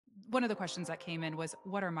One of the questions that came in was,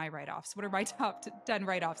 what are my write-offs? What are my top 10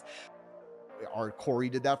 write-offs? Our Corey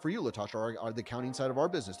did that for you, Latasha, our the accounting side of our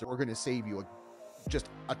business. We're going to save you just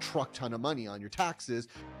a truck ton of money on your taxes.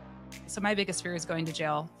 So my biggest fear is going to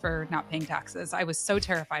jail for not paying taxes. I was so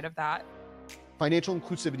terrified of that. Financial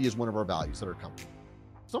inclusivity is one of our values at our company.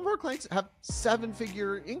 Some of our clients have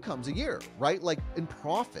 7-figure incomes a year, right? Like in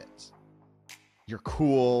profits. You're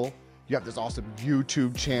cool. You have this awesome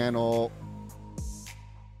YouTube channel.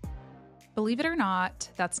 Believe it or not,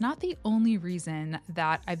 that's not the only reason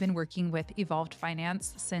that I've been working with Evolved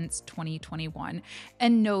Finance since 2021.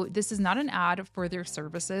 And no, this is not an ad for their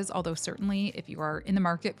services, although certainly if you are in the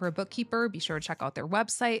market for a bookkeeper, be sure to check out their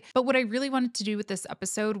website. But what I really wanted to do with this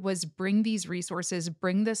episode was bring these resources,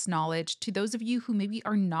 bring this knowledge to those of you who maybe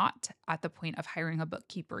are not at the point of hiring a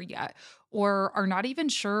bookkeeper yet, or are not even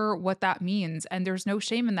sure what that means. And there's no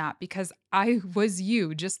shame in that because I was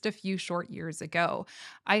you just a few short years ago.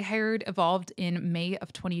 I hired Evolved in May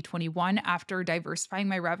of 2021 after diversifying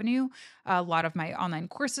my revenue. A lot of my online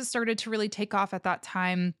courses started to really take off at that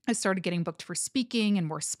time. I started getting booked for speaking and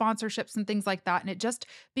more sponsorships and things like that. And it just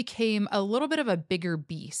became a little bit of a bigger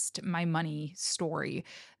beast, my money story,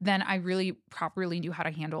 than I really properly knew how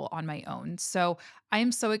to handle on my own. So I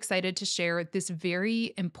am so excited to share this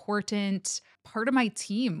very important part of my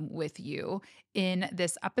team with you in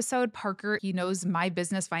this episode. Parker, he knows my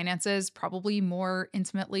business finances probably more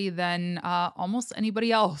intimately than almost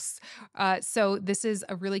anybody else. So this is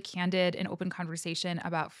a really candid and open conversation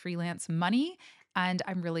about freelance money, and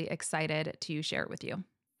I'm really excited to share it with you.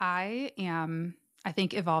 I am, I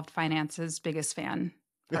think, Evolved Finance's biggest fan.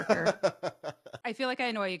 Parker. I feel like I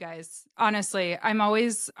annoy you guys. Honestly, I'm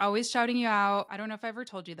always shouting you out. I don't know if I ever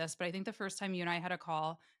told you this, but I think the first time you and I had a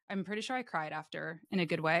call, I'm pretty sure I cried after in a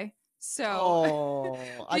good way. So,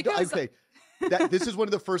 because okay. This is one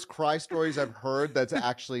of the first cry stories I've heard that's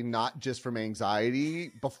actually not just from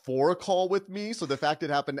anxiety before a call with me. So the fact it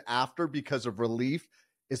happened after because of relief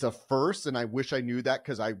is a first. And I wish I knew that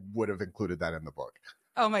because I would have included that in the book.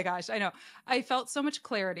 Oh my gosh, I know. I felt so much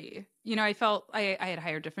clarity. You know, I felt I had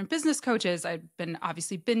hired different business coaches. I'd been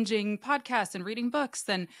obviously binging podcasts and reading books.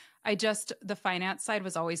 And the finance side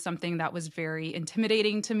was always something that was very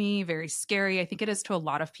intimidating to me, very scary. I think it is to a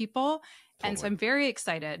lot of people. Totally. And so I'm very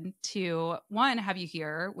excited to, one, have you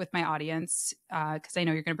here with my audience, because I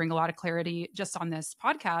know you're going to bring a lot of clarity just on this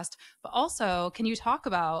podcast. But also, can you talk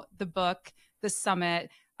about the book, the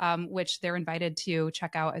summit, which they're invited to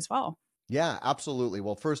check out as well? Yeah, absolutely.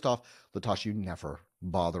 Well, first off, Latasha, you never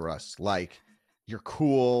bother us. Like, you're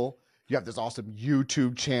cool. You have this awesome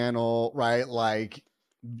YouTube channel, right? Like,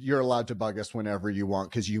 you're allowed to bug us whenever you want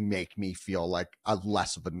because you make me feel like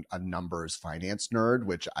less of a numbers finance nerd,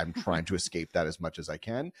 which I'm trying to escape that as much as I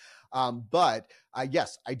can. But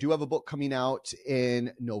yes, I do have a book coming out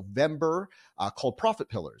in November called Profit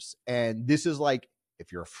Pillars. And this is like,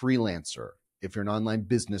 if you're a freelancer, if you're an online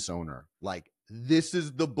business owner, like, this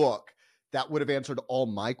is the book that would have answered all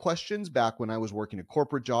my questions back when I was working a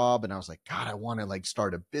corporate job. And I was like, God, I want to like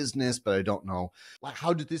start a business, but I don't know, like,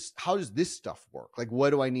 how does this stuff work? Like,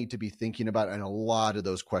 what do I need to be thinking about? And a lot of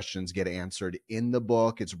those questions get answered in the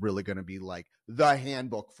book. It's really going to be like the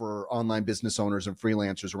handbook for online business owners and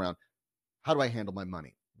freelancers around how do I handle my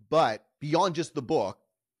money? But beyond just the book,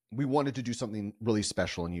 we wanted to do something really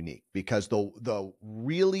special and unique because the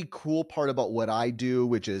really cool part about what I do,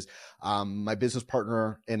 which is my business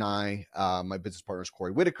partner and I, my business partner is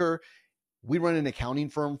Corey Whitaker. We run an accounting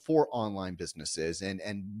firm for online businesses. And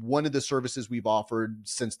one of the services we've offered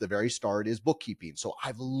since the very start is bookkeeping. So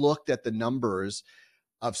I've looked at the numbers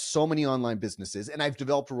of so many online businesses, and I've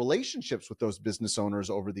developed relationships with those business owners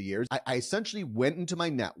over the years. I essentially went into my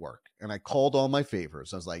network and I called all my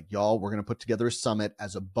favors. I was like, y'all, we're going to put together a summit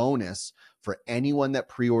as a bonus for anyone that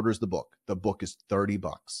pre-orders the book. The book is $30.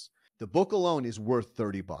 The book alone is worth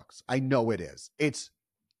 $30. I know it is. It's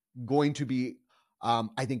going to be,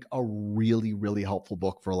 I think, a really, really helpful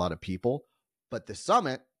book for a lot of people. But the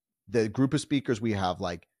summit, the group of speakers we have,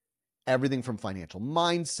 like, everything from financial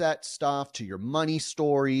mindset stuff to your money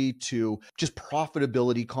story to just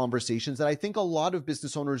profitability conversations that I think a lot of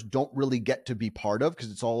business owners don't really get to be part of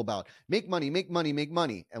because it's all about make money, make money, make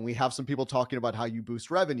money. And we have some people talking about how you boost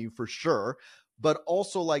revenue for sure, but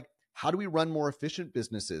also like, how do we run more efficient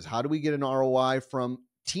businesses? How do we get an ROI from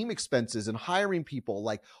team expenses and hiring people?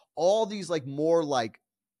 Like all these like more like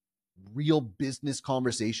real business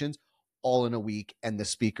conversations all in a week. And the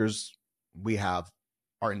speakers we have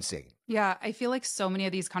are insane. Yeah, I feel like so many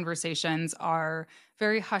of these conversations are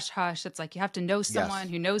very hush hush. It's like you have to know someone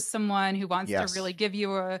who knows someone who wants to really give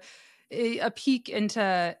you a peek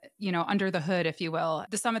into, under the hood, if you will.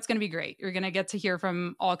 The summit's going to be great. You're going to get to hear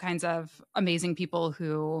from all kinds of amazing people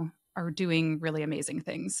who are doing really amazing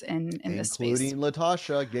things in this space. Including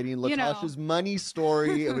Latasha, getting Latasha's money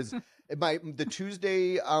story. It was the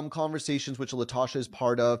Tuesday conversations, which Latasha is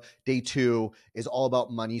part of. Day 2 is all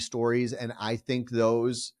about money stories. And I think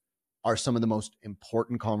those are some of the most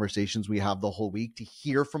important conversations we have the whole week, to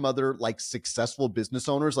hear from other like successful business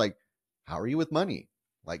owners. Like, how are you with money?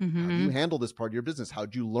 Like, how do you handle this part of your business?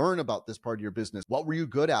 How'd you learn about this part of your business? What were you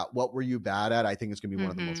good at? What were you bad at? I think it's going to be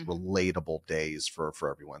one of the most relatable days for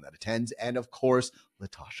everyone that attends. And of course,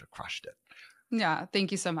 Latasha crushed it. Yeah.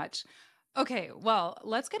 Thank you so much. Okay, well,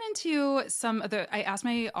 let's get into some of I asked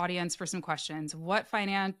my audience for some questions. What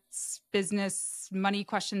finance, business, money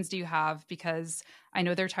questions do you have? Because I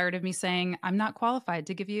know they're tired of me saying I'm not qualified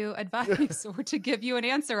to give you advice or to give you an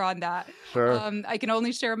answer on that. Sure. I can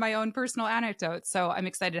only share my own personal anecdotes. So I'm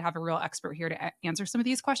excited to have a real expert here to answer some of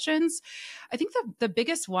these questions. I think the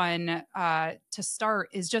biggest one to start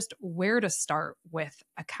is just where to start with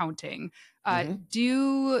accounting.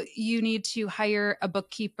 Do you need to hire a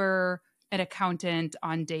bookkeeper, an accountant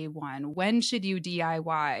on day one? When should you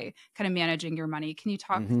DIY kind of managing your money? Can you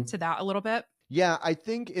talk to that a little bit? Yeah, I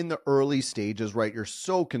think in the early stages, right, you're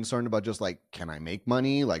so concerned about just like, can I make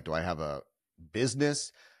money? Like, do I have a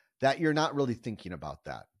business? That you're not really thinking about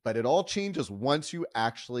that. But it all changes once you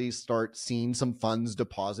actually start seeing some funds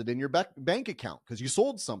deposit in your bank account because you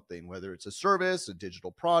sold something, whether it's a service, a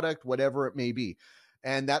digital product, whatever it may be.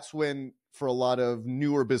 And that's when, for a lot of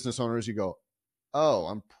newer business owners, you go, oh,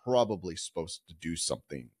 I'm probably supposed to do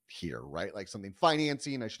something here, right? Like something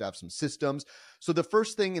financing, I should have some systems. So the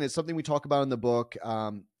first thing, and it's something we talk about in the book,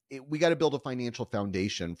 we got to build a financial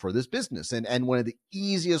foundation for this business. And one of the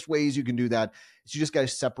easiest ways you can do that is you just got to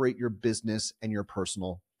separate your business and your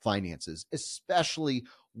personal finances, especially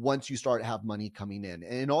once you start to have money coming in.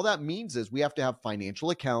 And all that means is we have to have financial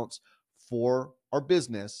accounts for our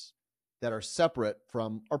business that are separate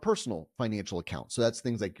from our personal financial account. So that's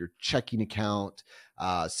things like your checking account,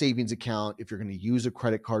 savings account, if you're going to use a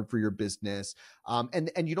credit card for your business.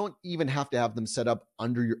 And you don't even have to have them set up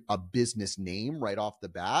under a business name right off the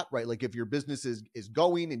bat, right? Like if your business is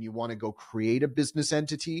going and you want to go create a business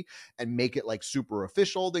entity and make it like super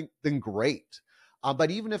official, then great.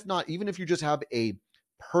 But even if not, even if you just have a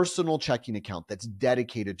personal checking account that's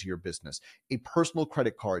dedicated to your business, a personal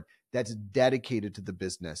credit card that's dedicated to the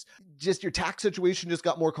business. Just your tax situation just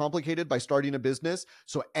got more complicated by starting a business.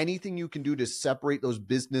 So anything you can do to separate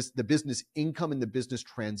the business income and the business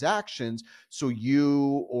transactions, so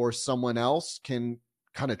you or someone else can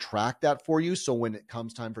kind of track that for you. So when it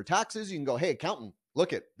comes time for taxes, you can go, hey, accountant,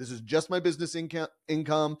 look it, this is just my business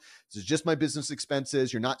income. This is just my business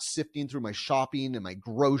expenses. You're not sifting through my shopping and my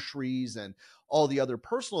groceries and all the other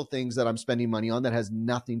personal things that I'm spending money on that has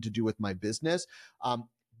nothing to do with my business.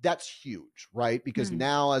 That's huge, right? Because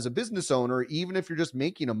now as a business owner, even if you're just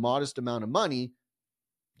making a modest amount of money,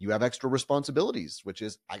 you have extra responsibilities, which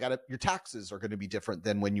is your taxes are going to be different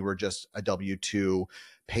than when you were just a W-2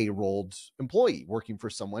 payrolled employee working for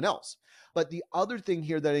someone else. But the other thing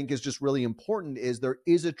here that I think is just really important is there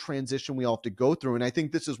is a transition we all have to go through. And I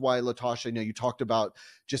think this is why, Latasha, I know you talked about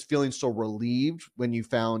just feeling so relieved when you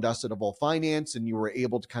found us at Evolve Finance and you were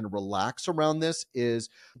able to kind of relax around this, is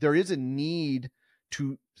there is a need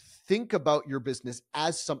to think about your business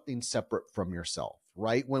as something separate from yourself,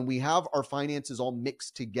 right? When we have our finances all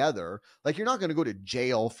mixed together, like you're not going to go to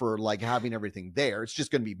jail for like having everything there. It's just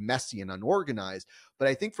going to be messy and unorganized. But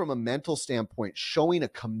I think from a mental standpoint, showing a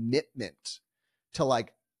commitment to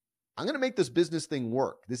like, I'm going to make this business thing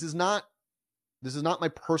work. This is not my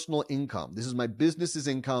personal income. This is my business's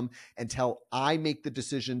income until I make the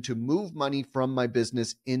decision to move money from my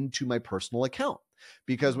business into my personal account.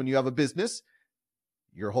 Because when you have a business,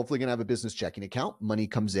 you're hopefully going to have a business checking account. Money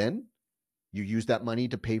comes in. You use that money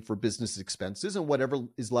to pay for business expenses, and whatever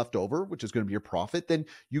is left over, which is going to be your profit, then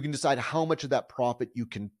you can decide how much of that profit you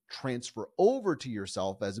can transfer over to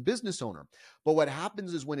yourself as a business owner. But what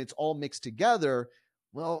happens is when it's all mixed together,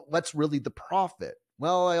 well, what's really the profit?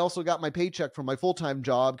 Well, I also got my paycheck from my full-time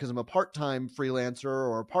job because I'm a part-time freelancer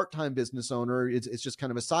or a part-time business owner. It's just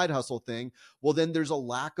kind of a side hustle thing. Well, then there's a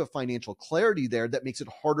lack of financial clarity there that makes it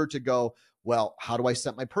harder to go, well, how do I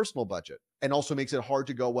set my personal budget? And also makes it hard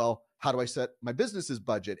to go, well, how do I set my business's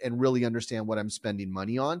budget and really understand what I'm spending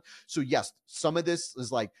money on? So yes, some of this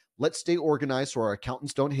is like, let's stay organized so our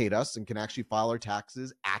accountants don't hate us and can actually file our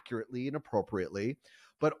taxes accurately and appropriately.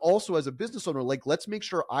 But also as a business owner, like, let's make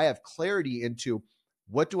sure I have clarity into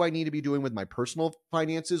what do I need to be doing with my personal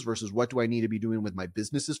finances versus what do I need to be doing with my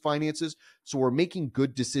business's finances? So we're making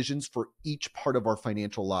good decisions for each part of our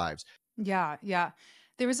financial lives. Yeah, yeah.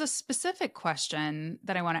 There was a specific question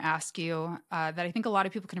that I want to ask you that I think a lot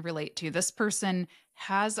of people can relate to. This person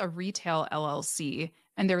has a retail LLC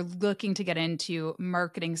and they're looking to get into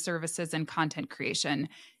marketing services and content creation.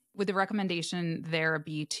 Would the recommendation there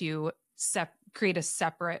be to create a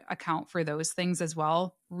separate account for those things as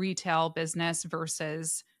well? Retail business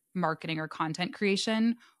versus marketing or content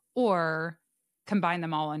creation, or combine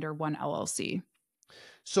them all under one LLC?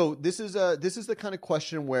 So this is the kind of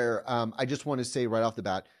question where I just want to say right off the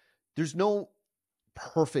bat, there's no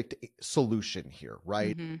perfect solution here,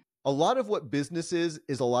 right? Hmm. A lot of what business is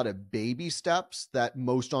a lot of baby steps that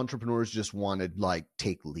most entrepreneurs just want to like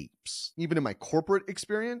take leaps. Even in my corporate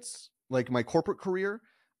experience, like my corporate career,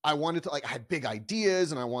 I wanted to like I had big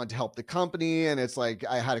ideas and I wanted to help the company. And it's like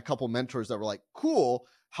I had a couple mentors that were like, cool,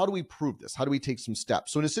 how do we prove this? How do we take some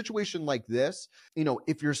steps? So in a situation like this, if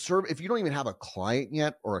if you don't even have a client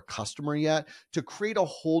yet or a customer yet, to create a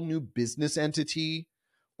whole new business entity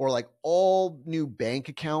or like all new bank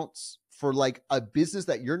accounts for like a business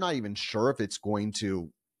that you're not even sure if it's going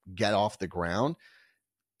to get off the ground,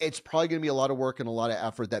 it's probably going to be a lot of work and a lot of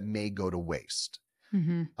effort that may go to waste.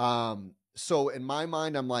 Hmm. So in my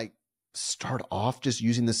mind, I'm like, start off just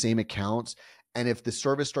using the same accounts. And if the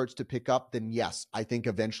service starts to pick up, then yes, I think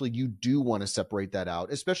eventually you do want to separate that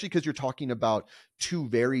out, especially because you're talking about two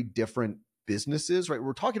very different businesses, right?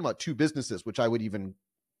 We're talking about two businesses, which I would even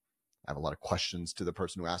I have a lot of questions to the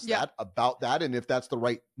person who asked Yeah. that about that and if that's the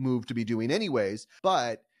right move to be doing anyways.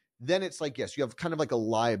 But then it's like, yes, you have kind of like a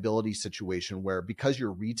liability situation where because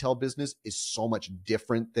your retail business is so much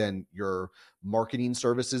different than your marketing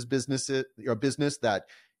services business, your business, that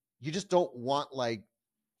you just don't want like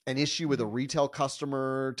an issue with a Mhm. retail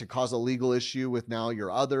customer to cause a legal issue with now your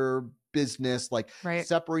other business. Like Right.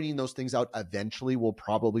 separating those things out eventually will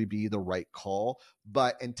probably be the right call.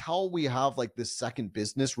 But until we have like this second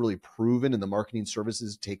business really proven and the marketing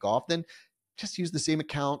services take off, then just use the same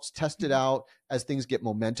accounts, test it Mhm. out as things get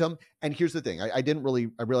momentum. And here's the thing, I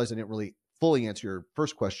realized I didn't really fully answer your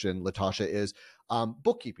first question, Latasha, is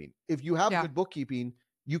bookkeeping. If you have Yeah. good bookkeeping,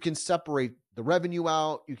 you can separate the revenue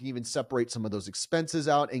out. You can even separate some of those expenses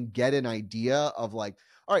out and get an idea of like,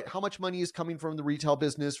 all right, how much money is coming from the retail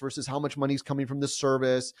business versus how much money is coming from the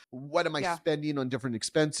service? What am I Yeah. spending on different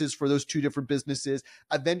expenses for those two different businesses?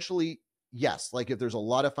 Eventually, yes, like if there's a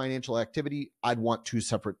lot of financial activity, I'd want two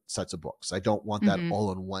separate sets of books. I don't want that Hmm.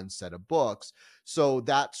 all in one set of books. So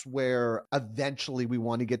that's where eventually we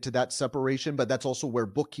want to get to that separation, but that's also where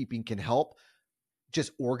bookkeeping can help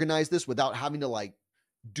just organize this without having to like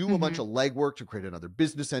do a bunch Hmm. of legwork to create another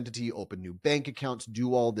business entity, open new bank accounts,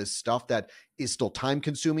 do all this stuff that is still time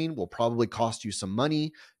consuming, will probably cost you some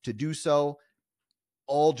money to do so,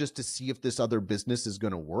 all just to see if this other business is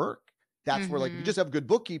going to work. That's where, like, if you Hmm. just have good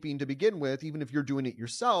bookkeeping to begin with, even if you're doing it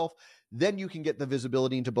yourself, then you can get the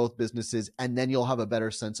visibility into both businesses. And then you'll have a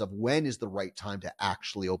better sense of when is the right time to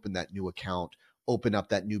actually open that new account, open up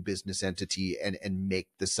that new business entity, and make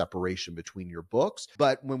the separation between your books.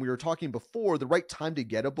 But when we were talking before, the right time to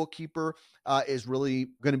get a bookkeeper is really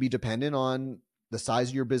going to be dependent on the size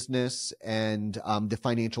of your business and the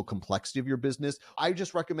financial complexity of your business. I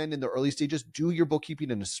just recommend in the early stages, do your bookkeeping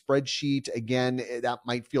in a spreadsheet. Again, that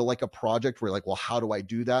might feel like a project where you're like, well, how do I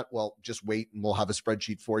do that? Well, just wait and we'll have a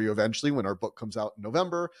spreadsheet for you eventually when our book comes out in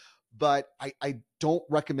November. But I don't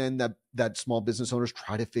recommend that small business owners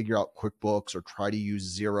try to figure out QuickBooks or try to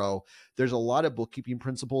use Xero. There's a lot of bookkeeping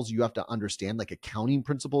principles you have to understand, like accounting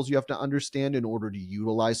principles you have to understand in order to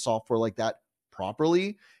utilize software like that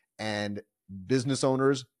properly. And business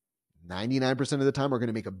owners 99% of the time are going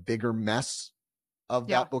to make a bigger mess of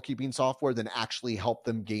Yeah. that bookkeeping software than actually help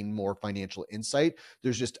them gain more financial insight.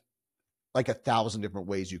 There's just like 1,000 different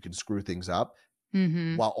ways you can screw things up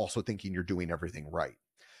Hmm. while also thinking you're doing everything right.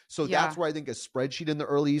 So that's Yeah. where I think a spreadsheet in the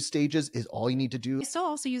early stages is all you need to do. I still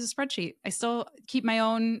also use a spreadsheet. I still keep my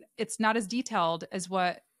own. It's not as detailed as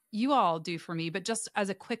what you all do for me, but just as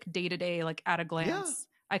a quick day to day, like at a Yeah. glance,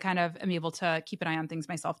 I kind of am able to keep an eye on things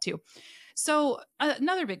myself too. So,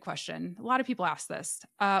 another big question. A lot of people ask this.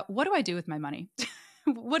 What do I do with my money?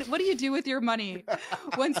 What do you do with your money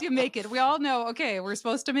once you make it? We all know, okay, we're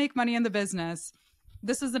supposed to make money in the business.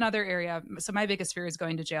 This is another area. So my biggest fear is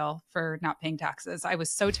going to jail for not paying taxes. I was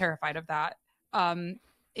so terrified of that. Um,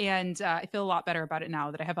 and I feel a lot better about it now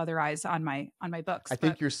that I have other eyes on my books. I But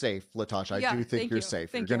think you're safe, Latasha. I yeah, do think thank you're you,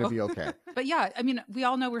 safe. You're thank going to you. be okay. But yeah, I mean, we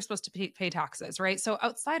all know we're supposed to pay taxes, right? So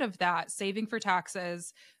outside of that, saving for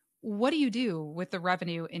taxes, what do you do with the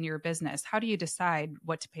revenue in your business? How do you decide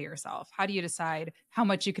what to pay yourself? How do you decide how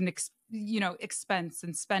much you can, expense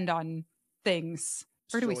and spend on things?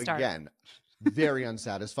 Where do we So start? again, very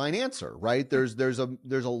unsatisfying answer, right? There's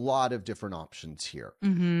a lot of different options here.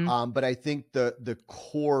 But I think the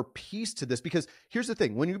core piece to this, because here's the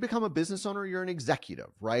thing, when you become a business owner, you're an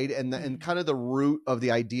executive, right? And kind of the root of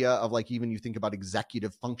the idea of like, even you think about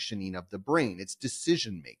executive functioning of the brain, it's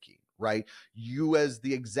decision making, right? You as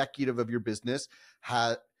the executive of your business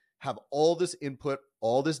have all this input,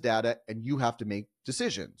 all this data, and you have to make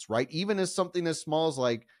decisions, right? Even as something as small as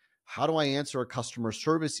like, how do I answer a customer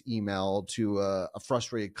service email to a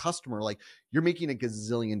frustrated customer? Like, you're making a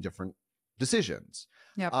gazillion different decisions.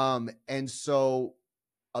 Yep. And so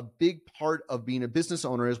a big part of being a business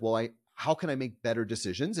owner is, well, how can I make better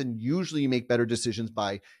decisions? And usually you make better decisions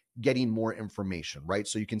by getting more information, right?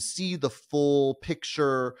 So you can see the full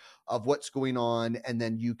picture of what's going on, and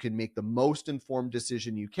then you can make the most informed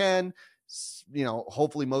decision you can. You know,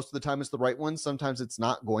 hopefully most of the time it's the right one. Sometimes it's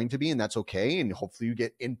not going to be, and that's okay. And hopefully you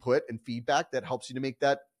get input and feedback that helps you to make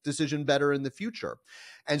that decision better in the future.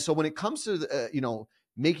 And so when it comes to,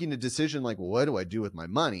 making a decision like, what do I do with my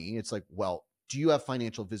money? It's like, well, do you have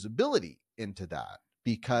financial visibility into that?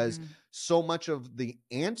 Because so much of the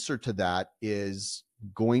answer to that is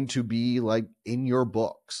going to be like in your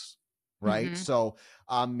books, right? So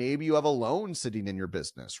maybe you have a loan sitting in your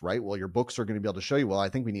business, right? Well, your books are going to be able to show you, well, I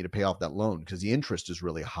think we need to pay off that loan because the interest is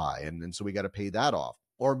really high. And so we got to pay that off.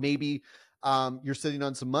 Or maybe you're sitting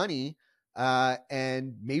on some money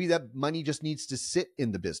and maybe that money just needs to sit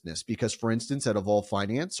in the business because, for instance, at Evolve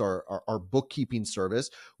Finance, our bookkeeping service,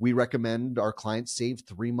 we recommend our clients save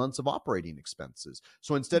 3 months of operating expenses.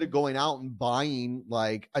 So instead of going out and buying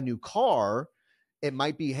like a new car, it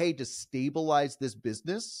might be, hey, to stabilize this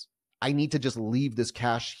business, I need to just leave this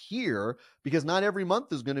cash here because not every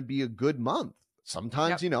month is going to be a good month.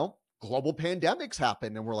 Sometimes, global pandemics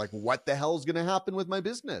happen and we're like, what the hell is going to happen with my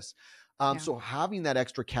business? So having that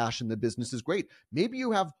extra cash in the business is great. Maybe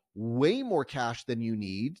you have way more cash than you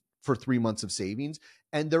need for 3 months of savings,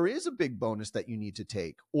 and there is a big bonus that you need to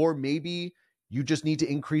take. Or maybe you just need to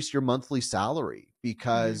increase your monthly salary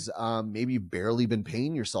because maybe you've barely been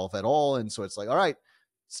paying yourself at all. And so it's like, all right,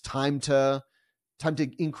 it's time to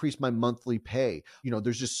increase my monthly pay.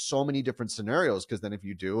 There's just so many different scenarios, because then if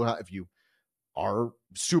you are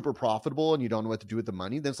super profitable and you don't know what to do with the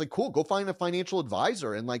money, then it's like, cool, go find a financial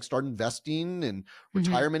advisor and like start investing in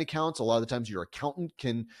retirement accounts. A lot of the times your accountant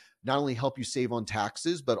can not only help you save on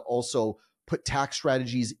taxes, but also put tax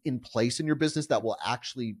strategies in place in your business that will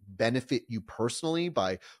actually benefit you personally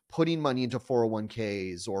by putting money into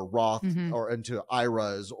 401ks or Roth or into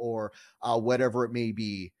IRAs or whatever it may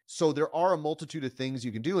be. So there are a multitude of things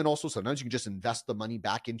you can do. And also sometimes you can just invest the money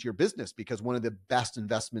back into your business, because one of the best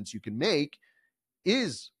investments you can make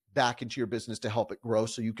is back into your business to help it grow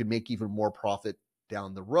so you can make even more profit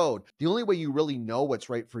down the road. The only way you really know what's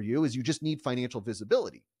right for you is you just need financial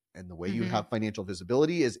visibility. And the way you have financial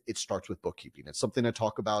visibility is it starts with bookkeeping. It's something I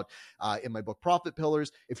talk about in my book, Profit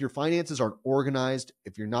Pillars. If your finances aren't organized,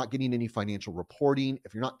 if you're not getting any financial reporting,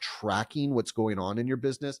 if you're not tracking what's going on in your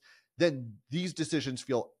business, then these decisions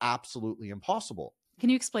feel absolutely impossible. Can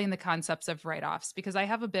you explain the concepts of write-offs? Because I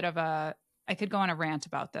have I could go on a rant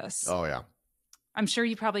about this. Oh, yeah. I'm sure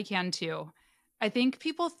you probably can too. I think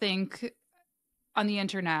people think on the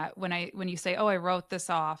internet when you say, oh, I wrote this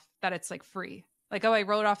off, that it's like free. Like, oh, I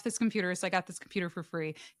wrote off this computer, so I got this computer for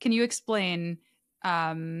free. Can you explain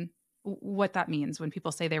what that means when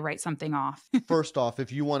people say they write something off? First off,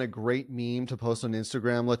 if you want a great meme to post on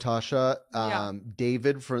Instagram, Latasha,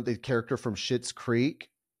 David, from the character from Schitt's Creek,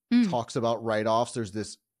 talks about write-offs. There's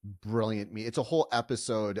this brilliant meme. It's a whole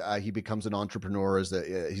episode. He becomes an entrepreneur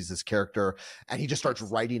he's this character, and he just starts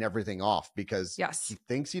writing everything off because he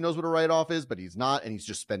thinks he knows what a write-off is, but he's not, and he's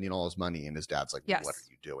just spending all his money, and his dad's like, what are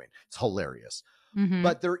you doing? It's hilarious.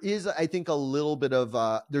 But there is, I think, a little bit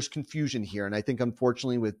of there's confusion here. And I think,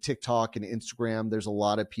 unfortunately, with TikTok and Instagram, there's a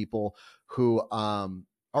lot of people who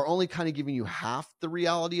are only kind of giving you half the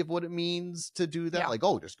reality of what it means to do that. Like,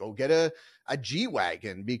 oh, just go get a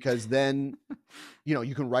G-Wagon because then,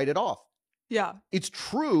 you can write it off. Yeah. It's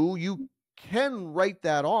true. You can write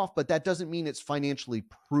that off, but that doesn't mean it's financially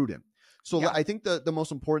prudent. So I think the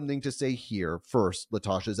most important thing to say here first,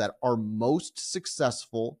 Latasha, is that our most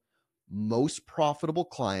successful, most profitable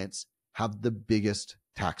clients have the biggest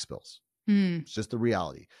tax bills. It's just the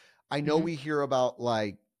reality. I know we hear about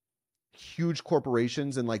like huge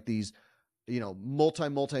corporations and like these,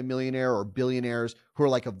 multi-millionaire or billionaires who are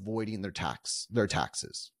like avoiding their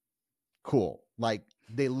taxes. Cool. Like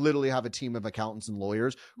they literally have a team of accountants and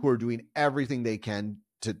lawyers who are doing everything they can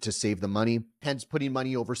to save the money, hence putting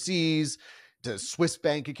money overseas to Swiss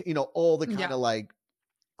bank, all the kind of like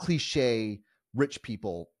cliche rich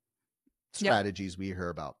people strategies we hear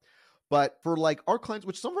about. But for like our clients,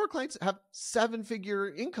 which some of our clients have 7-figure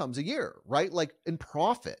incomes a year, right? Like in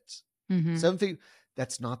profit, Mm-hmm. 7-figure,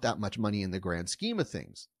 that's not that much money in the grand scheme of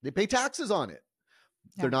things. They pay taxes on it.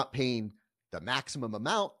 Yeah. They're not paying the maximum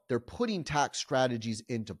amount. They're putting tax strategies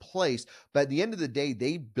into place. But at the end of the day,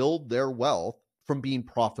 they build their wealth from being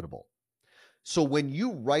profitable. So when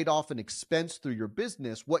you write off an expense through your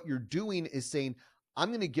business, what you're doing is saying, I'm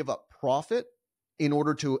going to give up profit in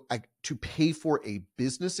order to pay for a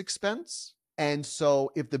business expense. And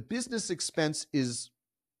so if the business expense is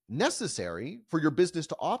necessary for your business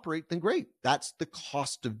to operate, then great. That's the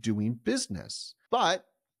cost of doing business. But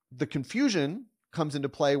the confusion comes into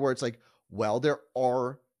play where it's like, well, there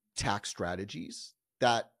are tax strategies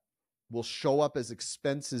that will show up as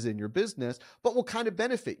expenses in your business, but will kind of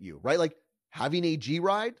benefit you, right? Like having a G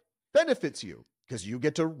ride benefits you because you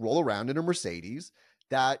get to roll around in a Mercedes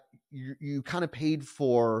that you kind of paid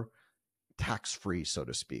for tax-free, so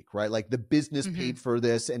to speak, right? Like the business paid for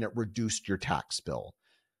this and it reduced your tax bill.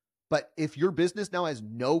 But if your business now has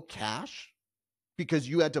no cash because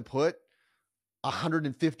you had to put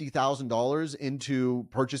 $150,000 into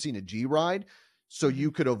purchasing a G ride so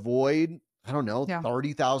you could avoid, I don't know,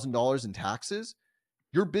 $30,000 in taxes,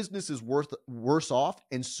 your business is worse off,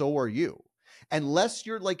 and so are you. Unless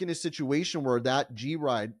you're like in a situation where that G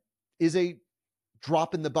ride is a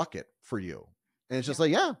drop in the bucket for you. And it's just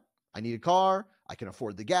like, yeah, I need a car. I can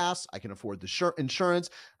afford the gas. I can afford the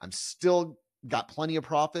insurance. I'm still got plenty of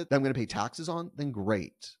profit that I'm going to pay taxes on. Then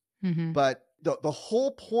great. But the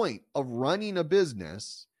whole point of running a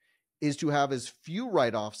business is to have as few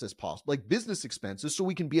write-offs as possible, like business expenses, so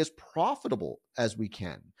we can be as profitable as we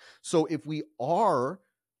can. So if we are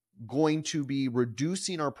going to be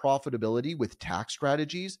reducing our profitability with tax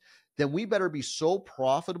strategies, then we better be so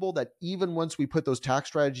profitable that even once we put those tax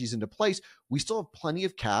strategies into place, we still have plenty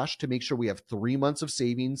of cash to make sure we have 3 months of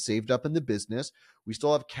savings saved up in the business. We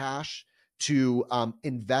still have cash to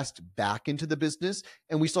invest back into the business.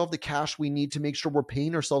 And we still have the cash we need to make sure we're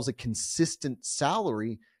paying ourselves a consistent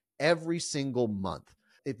salary every single month.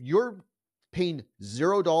 If you're paying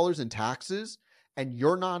 $0 in taxes and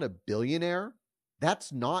you're not a billionaire,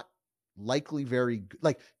 that's not likely very good.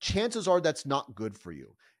 Like chances are that's not good for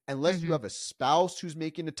you. Unless you have a spouse who's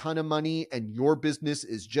making a ton of money and your business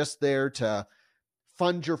is just there to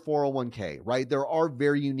fund your 401k, right? There are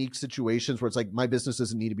very unique situations where it's like, my business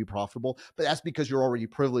doesn't need to be profitable, but that's because you're already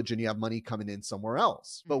privileged and you have money coming in somewhere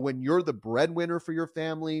else. But when you're the breadwinner for your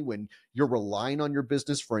family, when you're relying on your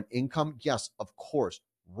business for an income, yes, of course,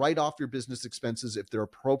 write off your business expenses if they're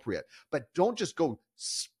appropriate, but don't just go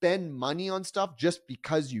spend money on stuff just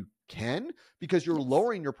because you can, because you're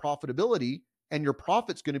lowering your profitability. And your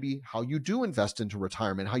profit's going to be how you do invest into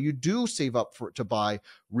retirement, how you do save up to buy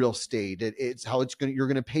real estate. It's how you're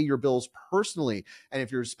going to pay your bills personally. And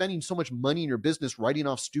if you're spending so much money in your business writing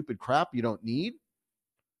off stupid crap you don't need,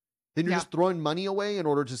 then you're just throwing money away in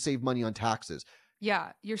order to save money on taxes.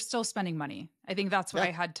 Yeah, you're still spending money. I think that's what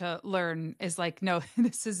I had to learn is like, no,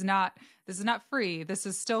 this is not free. This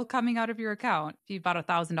is still coming out of your account. If you bought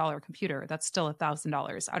 $1,000 computer, that's still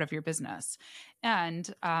 $1,000 out of your business. And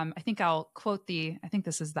I think I'll quote I think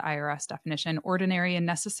this is the IRS definition, ordinary and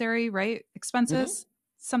necessary, right? Expenses,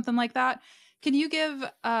 something like that. Can you give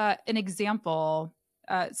an example?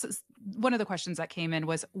 So one of the questions that came in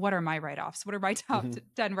was, what are my write-offs? What are my top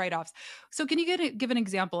 10 write-offs? So can you give an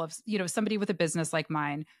example of, somebody with a business like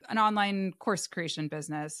mine, an online course creation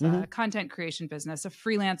business, a content creation business, a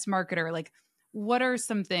freelance marketer? Like, what are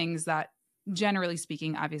some things that, generally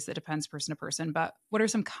speaking, obviously it depends person to person, but what are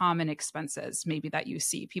some common expenses maybe that you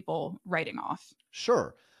see people writing off?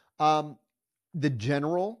 Sure. The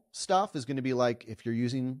general stuff is going to be like if you're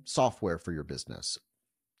using software for your business,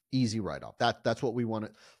 easy write-off. That's what we want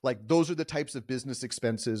to, like, those are the types of business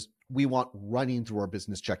expenses we want running through our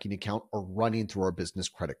business checking account or running through our business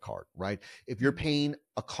credit card, right? If you're paying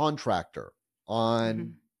a contractor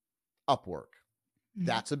on Upwork,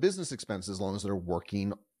 that's a business expense as long as they're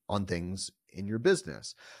working on things in your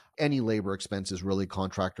business. Any labor expenses, really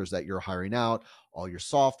contractors that you're hiring out, all your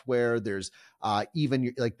software. There's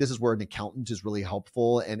even like, this is where an accountant is really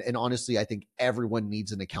helpful. And honestly, I think everyone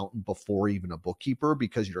needs an accountant before even a bookkeeper,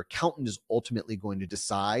 because your accountant is ultimately going to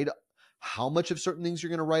decide how much of certain things you're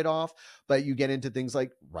going to write off. But you get into things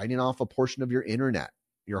like writing off a portion of your internet,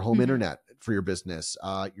 your home internet for your business,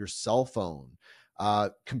 your cell phone,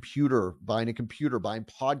 buying a computer, buying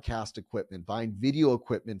podcast equipment, buying video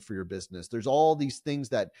equipment for your business. There's all these things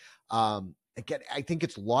that, again, I think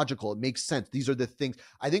it's logical. It makes sense. These are the things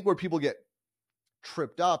I think where people get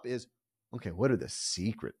tripped up is, okay, what are the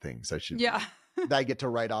secret things that I get to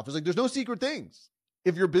write off? It's like, there's no secret things.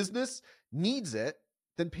 If your business needs it,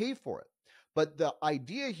 then pay for it. But the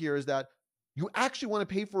idea here is that you actually want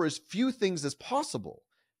to pay for as few things as possible,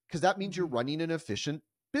 because that means you're running an efficient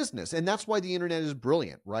business. And that's why the internet is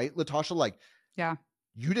brilliant, right? Latasha, like, Yeah.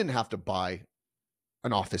 you didn't have to buy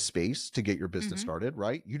an office space to get your business started,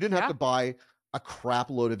 right? You didn't have Yeah. to buy a crap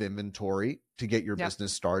load of inventory to get your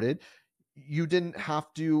business started. You didn't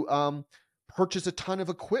have to purchase a ton of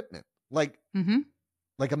equipment, like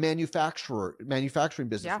a manufacturing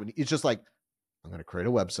business. It's just like, I'm going to create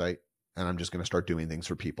a website and I'm just going to start doing things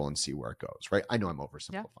for people and see where it goes, right? I know I'm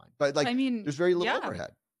oversimplifying, but like, I mean, there's very little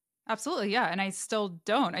overhead. Absolutely. Yeah. And I still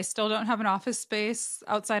don't have an office space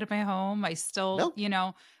outside of my home. I still,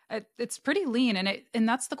 it's pretty lean. And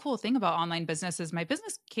that's the cool thing about online business is my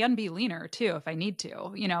business can be leaner too, if I need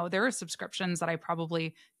to. There are subscriptions that I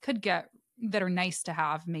probably could get that are nice to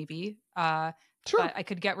have maybe, but I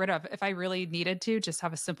could get rid of if I really needed to, just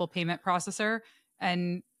have a simple payment processor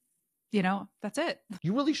and that's it.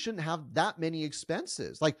 You really shouldn't have that many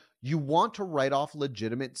expenses. Like, you want to write off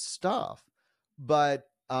legitimate stuff, but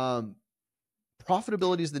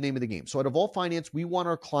profitability is the name of the game. So at Evolve Finance, we want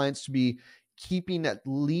our clients to be keeping at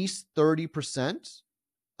least 30%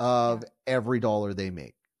 of every dollar they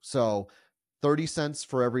make. So 30 cents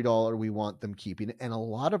for every dollar we want them keeping. And a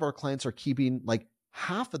lot of our clients are keeping like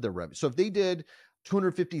half of their revenue. So if they did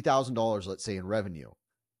 $250,000, let's say, in revenue,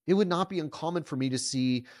 it would not be uncommon for me to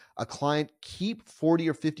see a client keep 40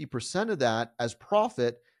 or 50% of that as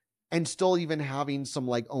profit and still even having some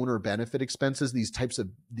like owner benefit expenses, these types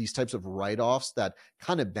of write-offs that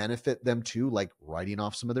kind of benefit them too, like writing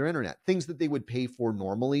off some of their internet, things that they would pay for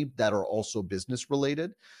normally that are also business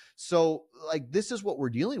related. So like, this is what we're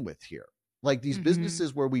dealing with here. Like these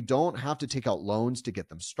businesses where we don't have to take out loans to get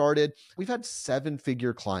them started. We've had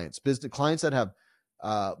 7-figure clients, clients that have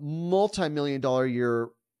multi-million-dollar a year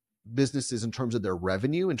businesses in terms of their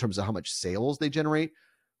revenue, in terms of how much sales they generate,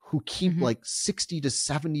 who keep like 60 to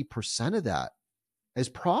 70% of that as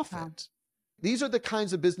profit. Wow. These are the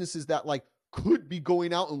kinds of businesses that like could be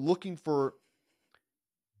going out and looking for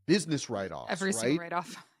business write-offs, every single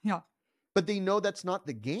write-off. Yeah. But they know that's not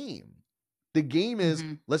the game. The game is,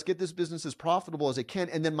 let's get this business as profitable as it can.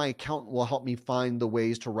 And then my accountant will help me find the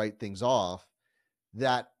ways to write things off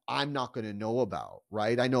that I'm not going to know about,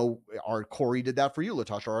 right? I know our Corey did that for you,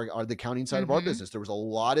 Latasha, our the accounting side of our business. There was a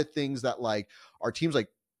lot of things that like our team's like,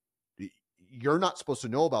 you're not supposed to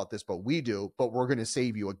know about this, but we do, but we're going to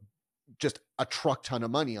save you just a truck ton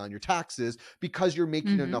of money on your taxes because you're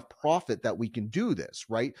making enough profit that we can do this,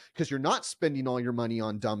 right? Because you're not spending all your money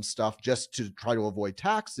on dumb stuff just to try to avoid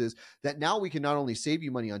taxes, that now we can not only save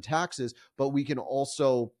you money on taxes, but we can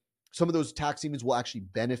also, some of those tax savings will actually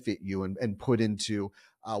benefit you and put into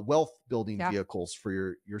wealth building vehicles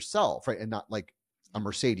for yourself, right? And not like a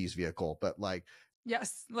Mercedes vehicle, but like,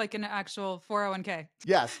 yes, like an actual 401k.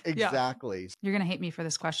 Yes, exactly. You're going to hate me for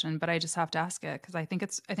this question, but I just have to ask it because I think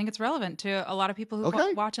it's relevant to a lot of people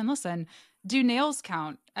who watch and listen. Do nails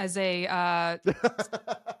count as a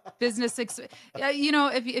business?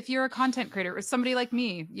 If you're a content creator or somebody like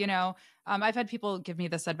me, I've had people give me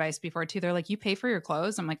this advice before too. They're like, you pay for your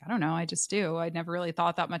clothes. I'm like, I don't know. I just do. I never really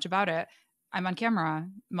thought that much about it. I'm on camera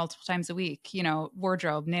multiple times a week,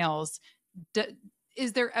 wardrobe, nails.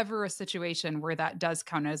 Is there ever a situation where that does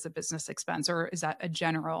count as a business expense, or is that a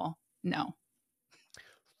general no?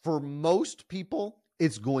 For most people,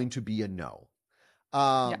 it's going to be a no.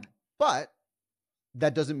 But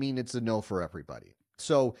that doesn't mean it's a no for everybody.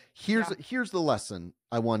 So here's the lesson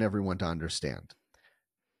I want everyone to understand.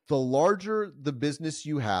 The larger the business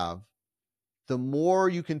you have, the more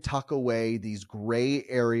you can tuck away these gray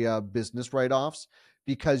area business write-offs,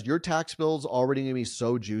 because your tax bill is already going to be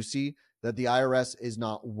so juicy that the IRS is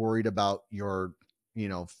not worried about your,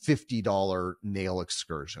 $50 nail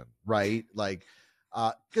excursion, right? Like,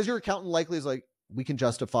 because your accountant likely is like, we can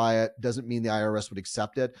justify it. Doesn't mean the IRS would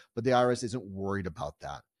accept it, but the IRS isn't worried about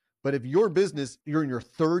that. But if your business, you're in your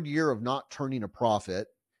 3rd year of not turning a profit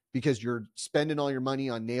because you're spending all your money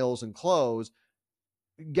on nails and clothes,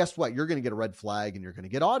 guess what? You're going to get a red flag and you're going to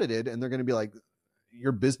get audited, and they're going to be like,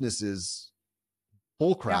 your business is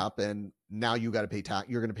bull crap. And now you got to pay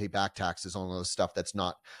you're going to pay back taxes on all this stuff that's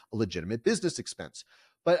not a legitimate business expense.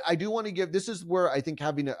 But I do want to this is where I think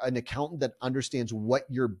having an accountant that understands what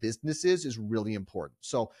your business is really important.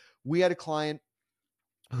 So we had a client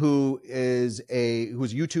who is a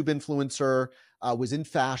YouTube influencer, was in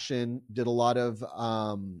fashion, did a lot of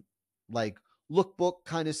like lookbook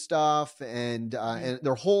kind of stuff, and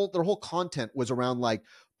their whole content was around like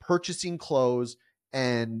purchasing clothes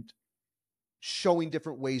and showing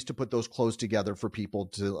different ways to put those clothes together for people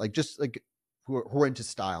to like, just like who are into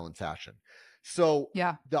style and fashion. So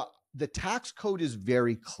the the tax code is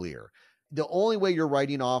very clear. The only way you're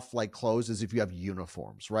writing off like clothes is if you have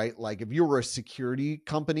uniforms, right? Like if you were a security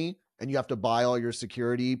company and you have to buy all your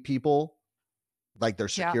security people like their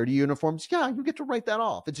Yeah. security uniforms, yeah, you get to write that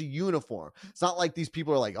off. It's a uniform. It's not like these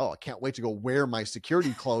people are like, oh, I can't wait to go wear my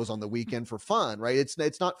security clothes on the weekend for fun, right? It's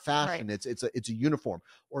not fashion. Right. It's a uniform,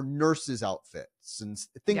 or nurses' outfits and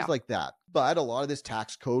things Yeah. like that. But a lot of this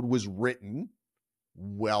tax code was written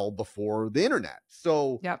well before the internet.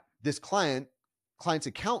 So Yep. this client's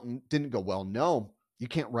accountant didn't go, well, no, you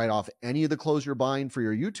can't write off any of the clothes you're buying for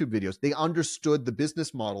your YouTube videos. They understood the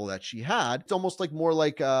business model that she had. It's almost like more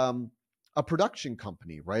like a production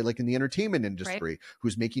company, right? Like in the entertainment industry, Right.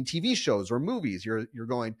 who's making TV shows or movies. You're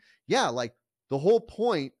going, yeah, like the whole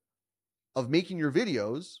point of making your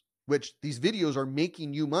videos, which these videos are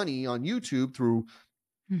making you money on YouTube through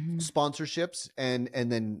sponsorships and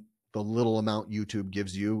then the little amount YouTube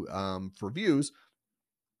gives you for views.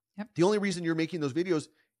 Yep. The only reason you're making those videos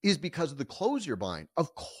is because of the clothes you're buying.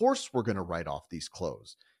 Of course, we're going to write off these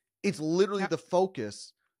clothes. It's literally the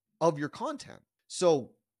focus of your content.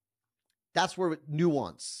 So that's where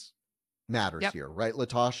nuance matters here, right,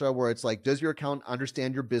 Latasha? Where it's like, does your accountant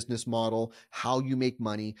understand your business model, how you make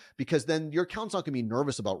money? Because then your accountant's not going to be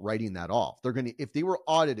nervous about writing that off. They're going to, if they were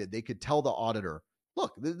audited, they could tell the auditor,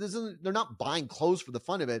 look, they're not buying clothes for the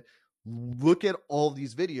fun of it. Look at all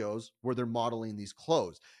these videos where they're modeling these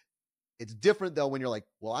clothes. It's different though when you're like,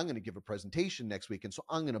 well, I'm going to give a presentation next week, and so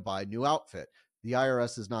I'm going to buy a new outfit. The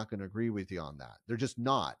IRS is not going to agree with you on that. They're just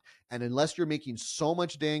not. And unless you're making so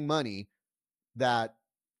much dang money that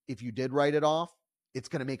if you did write it off, it's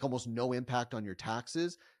going to make almost no impact on your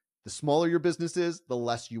taxes. The smaller your business is, the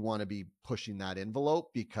less you want to be pushing that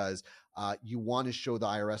envelope, because you want to show the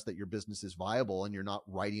IRS that your business is viable and you're not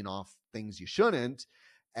writing off things you shouldn't,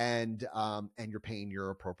 and you're paying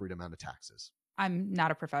your appropriate amount of taxes. I'm not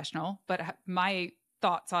a professional, but my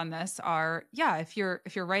thoughts on this are, yeah, if you're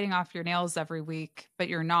writing off your nails every week, but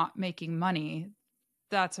you're not making money,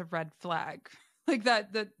 that's a red flag. Like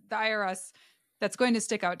that, the IRS, that's going to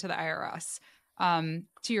stick out to the IRS.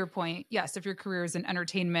 To your point, yes, if your career is in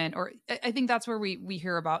entertainment, or I think that's where we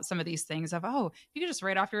hear about some of these things of, oh, you can just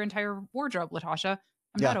write off your entire wardrobe, Latasha.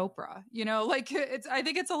 I'm not Oprah, like I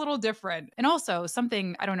think it's a little different. And also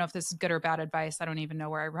something, I don't know if this is good or bad advice. I don't even know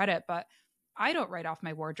where I read it, but I don't write off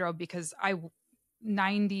my wardrobe because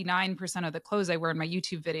 99% of the clothes I wear in my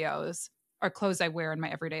YouTube videos are clothes I wear in my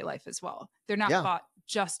everyday life as well. They're not bought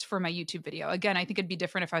just for my YouTube video. Again, I think it'd be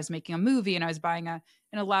different if I was making a movie and I was buying an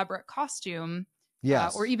elaborate costume.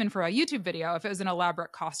 Yes. Or even for a YouTube video, if it was an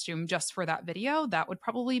elaborate costume just for that video, that would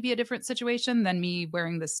probably be a different situation than me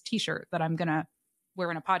wearing this t-shirt that I'm going to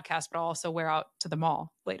wear in a podcast, but I'll also wear out to the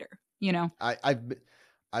mall later, I'm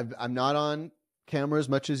not on camera as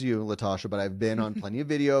much as you, Latasha, but I've been on plenty of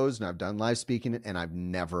videos and I've done live speaking, and I've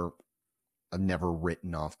never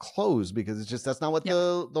written off clothes, because it's just, that's not what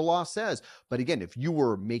the law says. But again, if you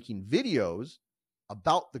were making videos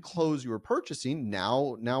about the clothes you were purchasing,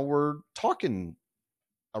 now we're talking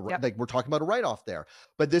like we're talking about a write-off there.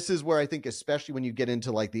 But this is where I think, especially when you get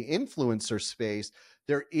into like the influencer space,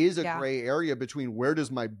 there is a gray area between where does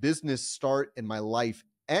my business start and my life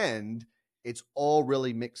end. It's all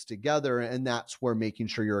really mixed together. And that's where making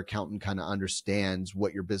sure your accountant kind of understands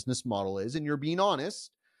what your business model is, and you're being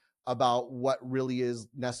honest about what really is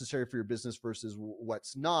necessary for your business versus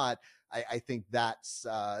what's not. I think that's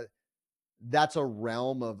a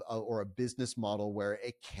realm of or a business model where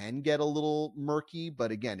it can get a little murky.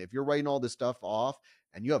 But again, if you're writing all this stuff off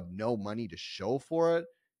and you have no money to show for it,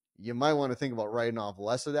 you might want to think about writing off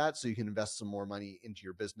less of that so you can invest some more money into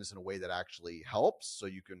your business in a way that actually helps, so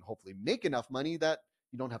you can hopefully make enough money that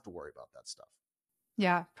you don't have to worry about that stuff.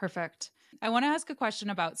 Yeah, perfect. I want to ask a question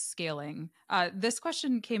about scaling. This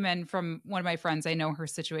question came in from one of my friends. I know her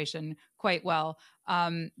situation quite well.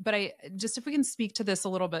 But if we can speak to this a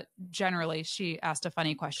little bit generally, she asked a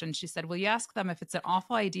funny question. She said, will you ask them if it's an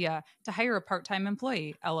awful idea to hire a part-time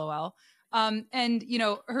employee? LOL. And,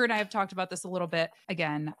 her and I have talked about this a little bit.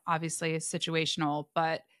 Again, obviously situational,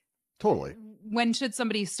 but totally. When should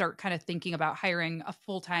somebody start kind of thinking about hiring a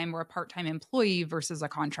full-time or a part-time employee versus a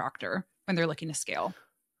contractor when they're looking to scale?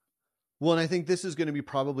 Well, and I think this is going to be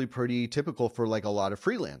probably pretty typical for like a lot of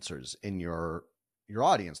freelancers in your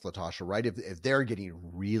audience, Latasha, right? If they're getting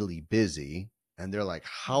really busy and they're like,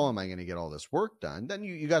 how am I going to get all this work done? Then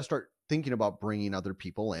you got to start thinking about bringing other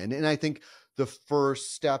people in. And I think the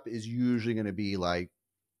first step is usually going to be like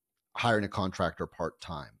hiring a contractor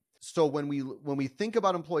part-time. So when we think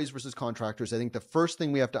about employees versus contractors, I think the first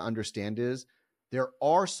thing we have to understand is there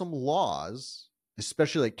are some laws,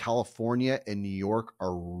 especially like California and New York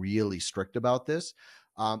are really strict about this,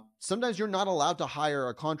 Sometimes you're not allowed to hire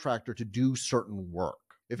a contractor to do certain work.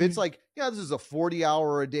 If it's like, yeah, this is a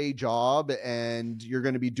 40-hour-a-day job and you're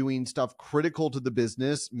going to be doing stuff critical to the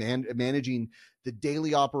business, managing the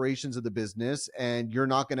daily operations of the business, and you're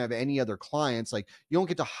not going to have any other clients, like you don't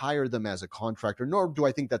get to hire them as a contractor, nor do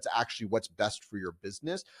I think that's actually what's best for your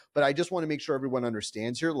business. But I just want to make sure everyone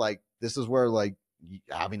understands here, like this is where like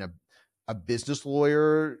having a business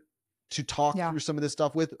lawyer to talk through some of this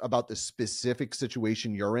stuff with about the specific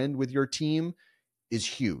situation you're in with your team is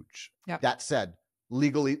huge. That said,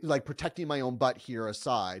 legally, like protecting my own butt here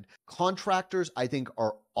aside, contractors I think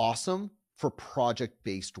are awesome for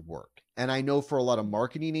project-based work. And I know for a lot of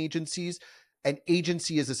marketing agencies, an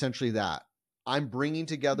agency is essentially that. I'm bringing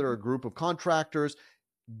together a group of contractors,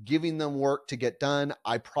 giving them work to get done.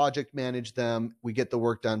 I project manage them. We get the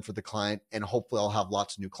work done for the client, and hopefully I'll have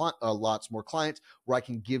lots more clients where I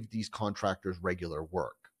can give these contractors regular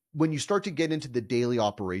work. When you start to get into the daily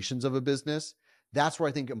operations of a business, that's where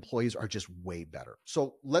I think employees are just way better.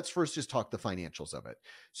 So let's first just talk the financials of it.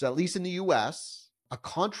 So at least in the US, a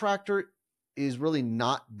contractor is really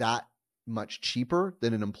not that much cheaper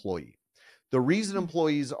than an employee. The reason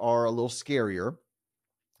employees are a little scarier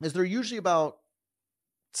is they're usually about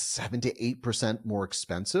 7 to 8% more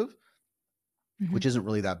expensive, which isn't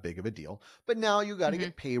really that big of a deal. But now you got to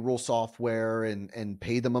get payroll software and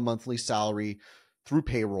pay them a monthly salary through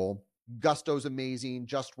payroll. Gusto's amazing.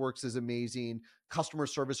 JustWorks is amazing. Customer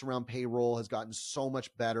service around payroll has gotten so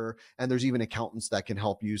much better. And there's even accountants that can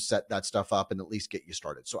help you set that stuff up and at least get you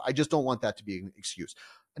started. So I just don't want that to be an excuse.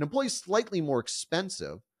 An employee is slightly more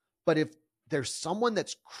expensive, but if there's someone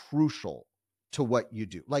that's crucial to what you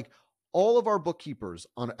do, like all of our bookkeepers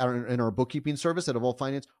in our bookkeeping service at Evolve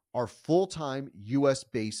Finance are full-time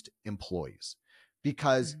US-based employees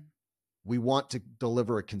because we want to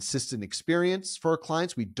deliver a consistent experience for our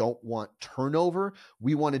clients. We don't want turnover.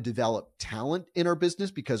 We want to develop talent in our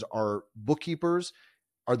business because our bookkeepers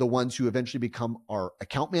are the ones who eventually become our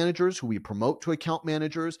account managers, who we promote to account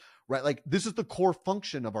managers, right? Like this is the core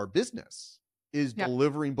function of our business, is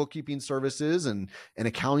delivering bookkeeping services and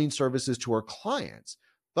accounting services to our clients.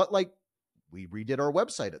 But like we redid our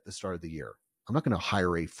website at the start of the year. I'm not going to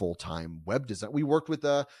hire a full-time web designer. We worked with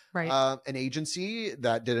an agency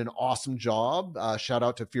that did an awesome job. Shout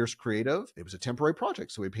out to Fierce Creative. It was a temporary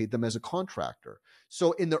project, so we paid them as a contractor.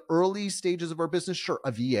 So in the early stages of our business, sure,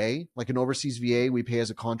 a VA, like an overseas VA, we pay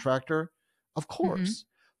as a contractor, of course.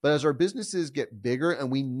 But as our businesses get bigger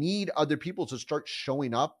and we need other people to start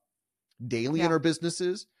showing up daily in our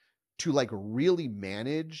businesses to like really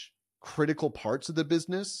manage critical parts of the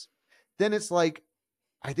business, then it's like,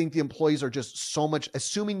 I think the employees are just so much,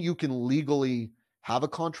 assuming you can legally have a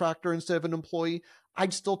contractor instead of an employee,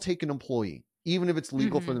 I'd still take an employee, even if it's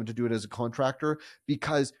legal for them to do it as a contractor,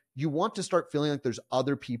 because you want to start feeling like there's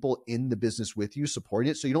other people in the business with you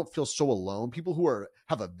supporting it. So you don't feel so alone. People who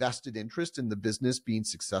have a vested interest in the business being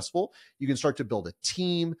successful. You can start to build a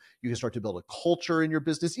team. You can start to build a culture in your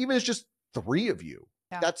business, even if it's just 3 of you.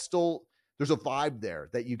 That's still, there's a vibe there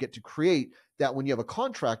that you get to create that when you have a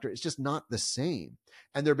contractor, it's just not the same.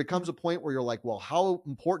 And there becomes a point where you're like, well, how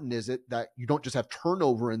important is it that you don't just have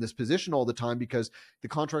turnover in this position all the time because the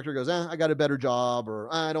contractor goes, I got a better job, or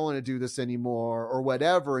I don't want to do this anymore, or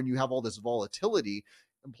whatever. And you have all this volatility.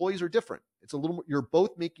 Employees are different. It's a little more, you're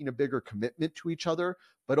both making a bigger commitment to each other,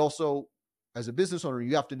 but also as a business owner,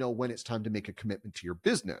 you have to know when it's time to make a commitment to your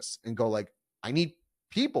business and go like, I need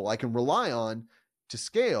people I can rely on to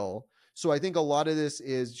scale. So I think a lot of this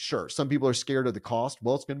is, sure, some people are scared of the cost.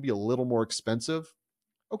 Well, it's going to be a little more expensive.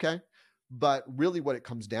 Okay. But really what it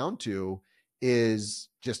comes down to is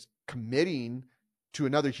just committing to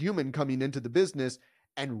another human coming into the business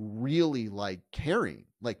and really like caring.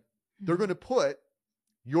 Like they're going to put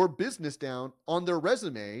your business down on their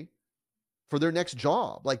resume for their next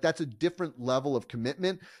job. Like that's a different level of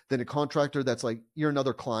commitment than a contractor that's like, you're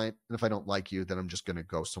another client, and if I don't like you, then I'm just going to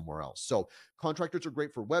go somewhere else. So contractors are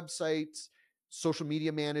great for websites. Social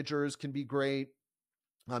media managers can be great.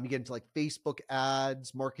 You get into like Facebook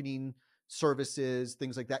ads, marketing services,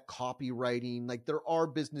 things like that, copywriting. Like there are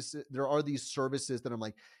these services that I'm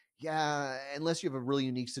like, yeah, unless you have a really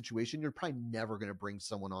unique situation, you're probably never going to bring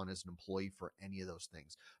someone on as an employee for any of those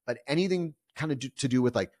things. But anything kind of to do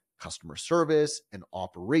with like customer service and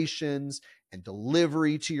operations and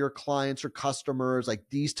delivery to your clients or customers, like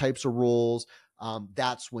these types of roles,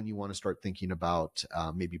 that's when you want to start thinking about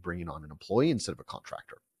maybe bringing on an employee instead of a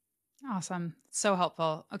contractor. Awesome. So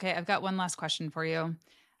helpful. Okay, I've got one last question for you.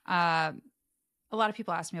 A lot of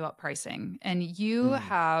people ask me about pricing, and you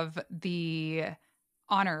have the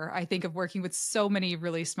honor, I think, of working with so many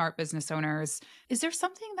really smart business owners. Is there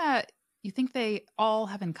something that you think they all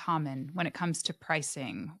have in common when it comes to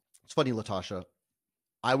pricing? It's funny, Latasha.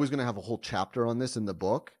 I was going to have a whole chapter on this in the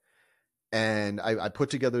book. And I put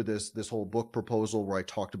together this whole book proposal where I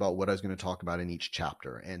talked about what I was going to talk about in each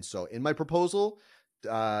chapter. And so in my proposal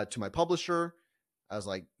to my publisher, I was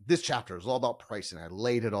like, this chapter is all about pricing. I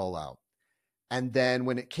laid it all out. And then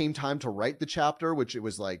when it came time to write the chapter, which it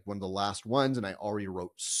was like one of the last ones, and I already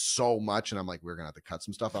wrote so much, and I'm like, we're going to have to cut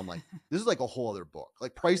some stuff. I'm like, this is like a whole other book.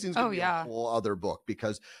 Like pricing is going to be a whole other book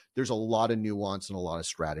because there's a lot of nuance and a lot of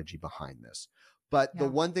strategy behind this. But the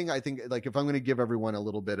one thing I think, like if I'm going to give everyone a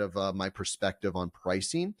little bit of my perspective on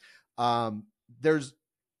pricing, there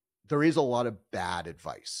is a lot of bad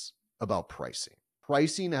advice about pricing.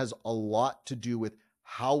 Pricing has a lot to do with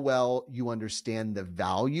how well you understand the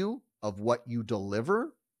value of what you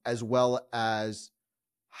deliver, as well as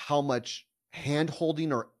how much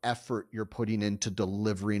hand-holding or effort you're putting into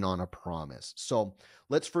delivering on a promise. So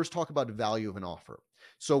let's first talk about the value of an offer.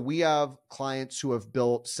 So we have clients who have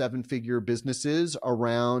built seven-figure businesses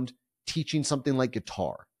around teaching something like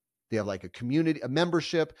guitar. They have like a community, a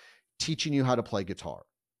membership teaching you how to play guitar.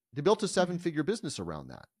 They built a seven-figure business around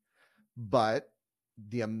that. But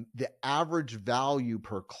the average value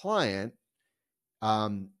per client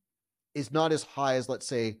is not as high as, let's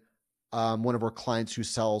say, one of our clients who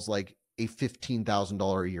sells like a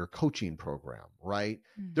 $15,000 a year coaching program, right?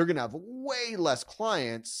 They're going to have way less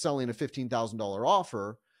clients selling a $15,000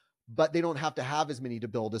 offer, but they don't have to have as many to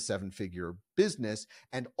build a seven-figure business.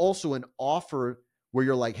 And also an offer where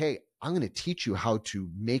you're like, hey, I'm going to teach you how to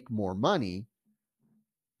make more money.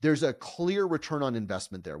 There's a clear return on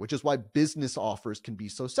investment there, which is why business offers can be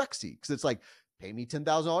so sexy. Because it's like, pay me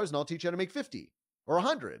 $10,000 and I'll teach you how to make 50 or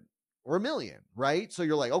 100 or $1 million, right? So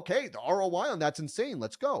you're like, okay, the ROI on that's insane.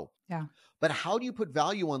 Let's go. Yeah. But how do you put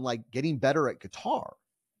value on like getting better at guitar?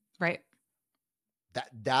 Right.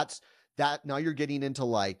 That's now you're getting into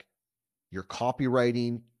like your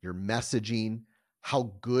copywriting, your messaging,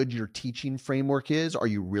 how good your teaching framework is. Are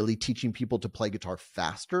you really teaching people to play guitar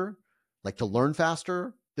faster? Like to learn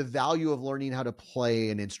faster? The value of learning how to play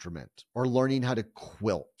an instrument or learning how to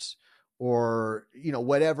quilt or, you know,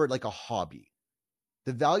 whatever, like a hobby.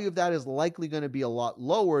 The value of that is likely going to be a lot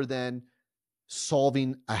lower than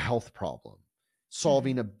solving a health problem,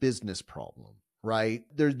 solving a business problem, right?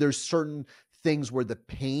 There's certain things where the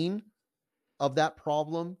pain of that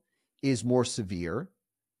problem is more severe.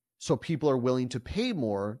 So people are willing to pay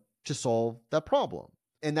more to solve that problem.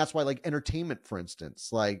 And that's why, like entertainment, for instance,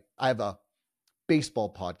 like I have a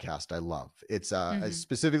baseball podcast I love. It's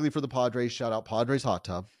specifically for the Padres. Shout out Padres Hot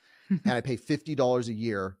Tub. And I pay $50 a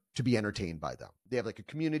year to be entertained by them. They have like a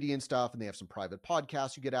community and stuff, and they have some private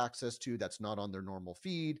podcasts you get access to that's not on their normal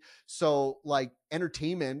feed. So like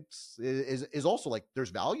entertainment is also like there's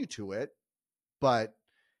value to it, but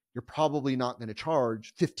you're probably not going to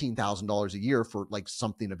charge $15,000 a year for like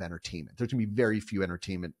something of entertainment. There's going to be very few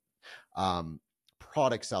entertainment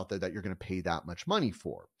products out there that you're going to pay that much money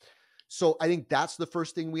for. So I think that's the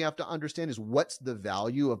first thing we have to understand is what's the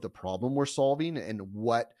value of the problem we're solving and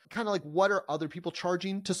what kind of like what are other people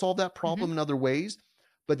charging to solve that problem in other ways.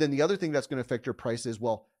 But then the other thing that's going to affect your price is,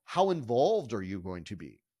 well, how involved are you going to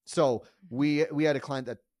be? So we had a client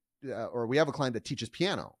that, or we have a client that teaches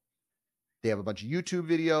piano. They have a bunch of YouTube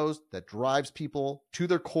videos that drives people to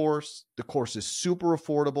their course. The course is super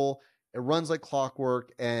affordable. It runs like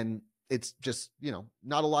clockwork and it's just, you know,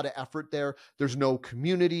 not a lot of effort there. There's no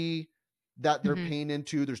community that they're paying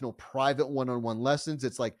into. There's no private one-on-one lessons.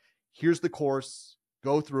 It's like, here's the course,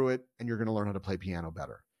 go through it, and you're going to learn how to play piano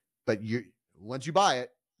better. But once you buy it,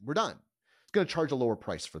 we're done. It's going to charge a lower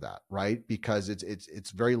price for that, right? Because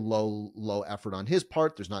it's very low effort on his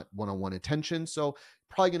part. There's not one-on-one attention. So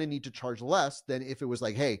probably going to need to charge less than if it was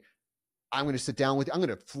like, hey, I'm going to sit down with you. I'm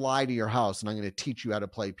going to fly to your house and I'm going to teach you how to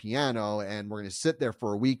play piano. And we're going to sit there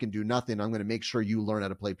for a week and do nothing. I'm going to make sure you learn how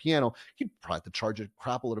to play piano. You'd probably have to charge a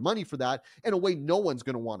crap load of money for that in a way no one's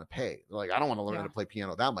going to want to pay. They're like, I don't want to learn how to play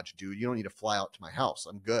piano that much, dude. You don't need to fly out to my house.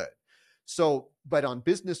 I'm good. So, but on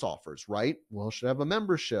business offers, right? Well, should I have a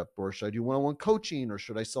membership or should I do one-on-one coaching or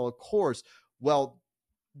should I sell a course? Well,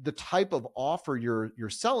 the type of offer you're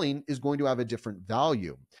selling is going to have a different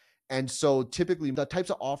value. And so typically the types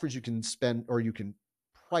of offers you can spend or you can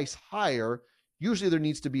price higher, usually there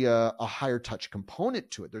needs to be a higher touch component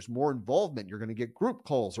to it. There's more involvement. You're going to get group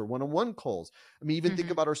calls or one-on-one calls. I mean, even think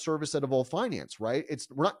about our service at Evolve Finance, right?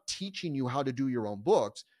 We're not teaching you how to do your own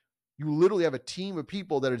books. You literally have a team of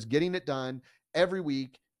people that is getting it done every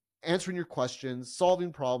week, answering your questions,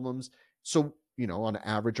 solving problems. So, you know, on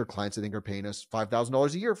average, our clients, I think, are paying us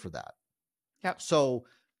 $5,000 a year for that. Yep. So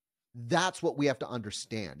That's what we have to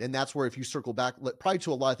understand. And that's where, if you circle back, probably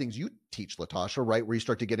to a lot of things you teach, Latasha, right? Where you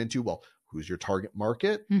start to get into, well, who's your target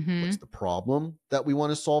market? What's Hmm. the problem that we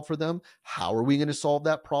want to solve for them? How are we going to solve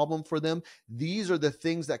that problem for them? These are the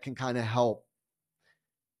things that can kind of help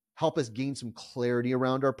us gain some clarity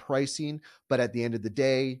around our pricing. But at the end of the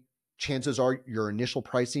day, chances are your initial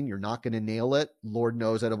pricing, you're not going to nail it. Lord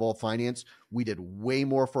knows at Evolve Finance, we did way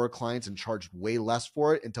more for our clients and charged way less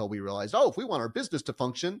for it until we realized, oh, if we want our business to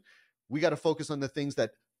function, we got to focus on the things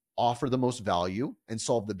that offer the most value and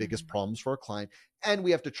solve the biggest problems for our client. And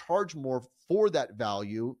we have to charge more for that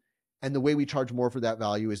value. And the way we charge more for that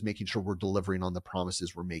value is making sure we're delivering on the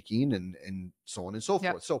promises we're making, and so on and so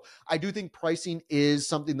Yep. forth. So I do think pricing is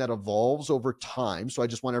something that evolves over time. So I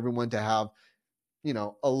just want everyone to have,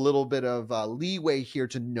 a little bit of leeway here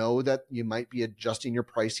to know that you might be adjusting your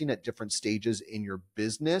pricing at different stages in your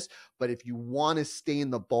business. But if you want to stay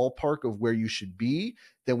in the ballpark of where you should be,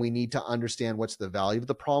 then we need to understand what's the value of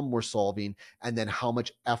the problem we're solving, and then how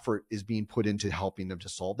much effort is being put into helping them to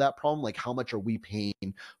solve that problem. Like, how much are we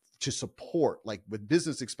paying to support, like with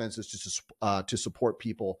business expenses, to support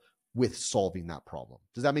people with solving that problem?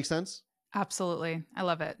 Does that make sense? Absolutely. I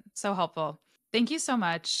love it. So helpful. Thank you so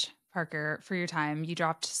much, Parker, for your time. You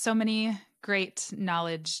dropped so many great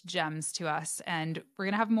knowledge gems to us, and we're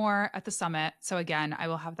going to have more at the summit. So again, I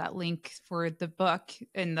will have that link for the book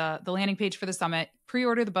in the landing page for the summit.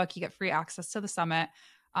 Pre-order the book, you get free access to the summit.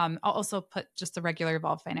 I'll also put just the regular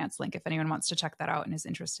Evolve Finance link if anyone wants to check that out and is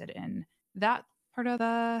interested in that part of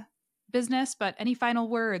the business. But any final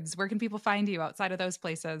words? Where can people find you outside of those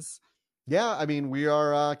places? Yeah, I mean, we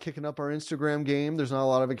are kicking up our Instagram game. There's not a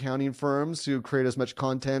lot of accounting firms who create as much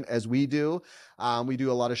content as we do. We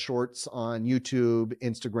do a lot of shorts on YouTube,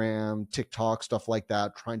 Instagram, TikTok, stuff like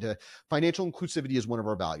that. Financial inclusivity is one of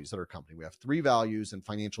our values at our company. We have 3 values, and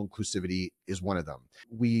financial inclusivity is one of them.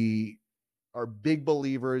 We are big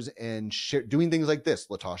believers in doing things like this,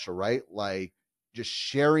 Latasha, right? Like just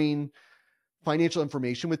sharing financial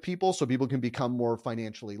information with people so people can become more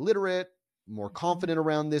financially literate, more confident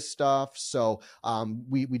around this stuff. So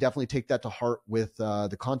we definitely take that to heart with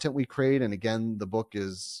the content we create. And again, the book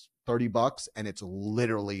is $30, and it's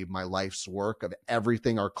literally my life's work of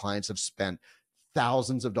everything our clients have spent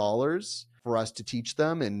thousands of dollars for us to teach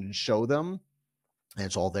them and show them. And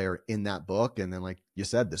it's all there in that book. And then, like you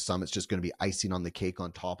said, the summit's just going to be icing on the cake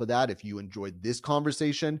on top of that. If you enjoyed this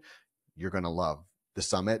conversation, you're going to love the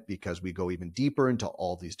summit, because we go even deeper into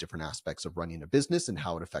all these different aspects of running a business and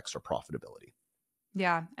how it affects our profitability.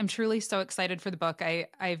 Yeah, I'm truly so excited for the book.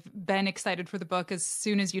 I've been excited for the book as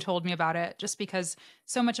soon as you told me about it, just because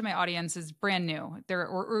so much of my audience is brand new.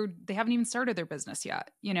 Or they haven't even started their business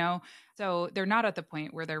yet. So they're not at the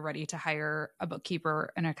point where they're ready to hire a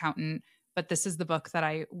bookkeeper, an accountant. But this is the book that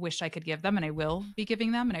I wish I could give them, and I will be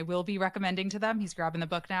giving them, and I will be recommending to them. He's grabbing the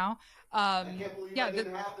book now. I can't believe Yeah, I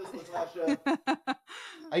didn't have this, Latasha.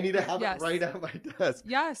 I need to have it yes, right at my desk. So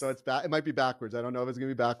yes, it's it might be backwards. I don't know if it's going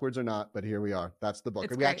to be backwards or not, but here we are. That's the book.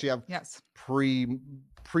 it's And we great. actually have Yes,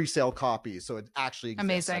 pre-sale copies, so it actually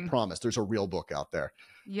exists. I amazing. promise. There's a real book out there.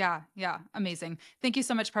 Yeah, yeah, amazing. Thank you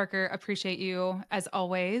so much, Parker. Appreciate you as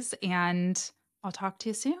always. And I'll talk to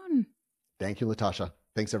you soon. Thank you, Latasha.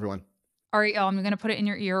 Thanks, everyone. All right, y'all, I'm going to put it in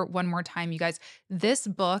your ear one more time, you guys. This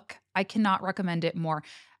book, I cannot recommend it more.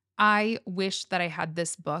 I wish that I had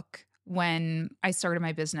this book when I started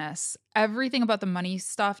my business. Everything about the money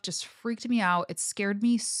stuff just freaked me out. It scared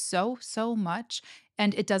me so, so much.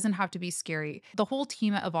 And it doesn't have to be scary. The whole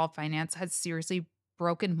team at Evolve Finance has seriously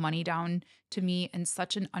broken money down to me in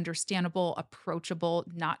such an understandable, approachable,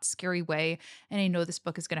 not scary way. And I know this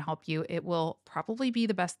book is going to help you. It will probably be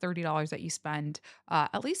the best $30 that you spend,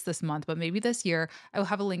 at least this month, but maybe this year. I will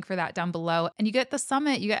have a link for that down below. And you get the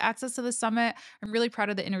summit, you get access to the summit. I'm really proud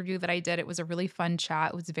of the interview that I did. It was a really fun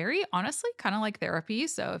chat. It was very honestly kind of like therapy.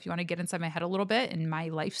 So if you want to get inside my head a little bit and my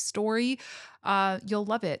life story, you'll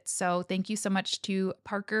love it. So thank you so much to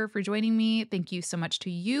Parker for joining me. Thank you so much to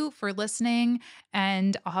you for listening.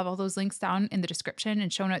 And I'll have all those links down in the description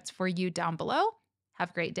and show notes for you down below. Have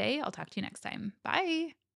a great day. I'll talk to you next time. Bye.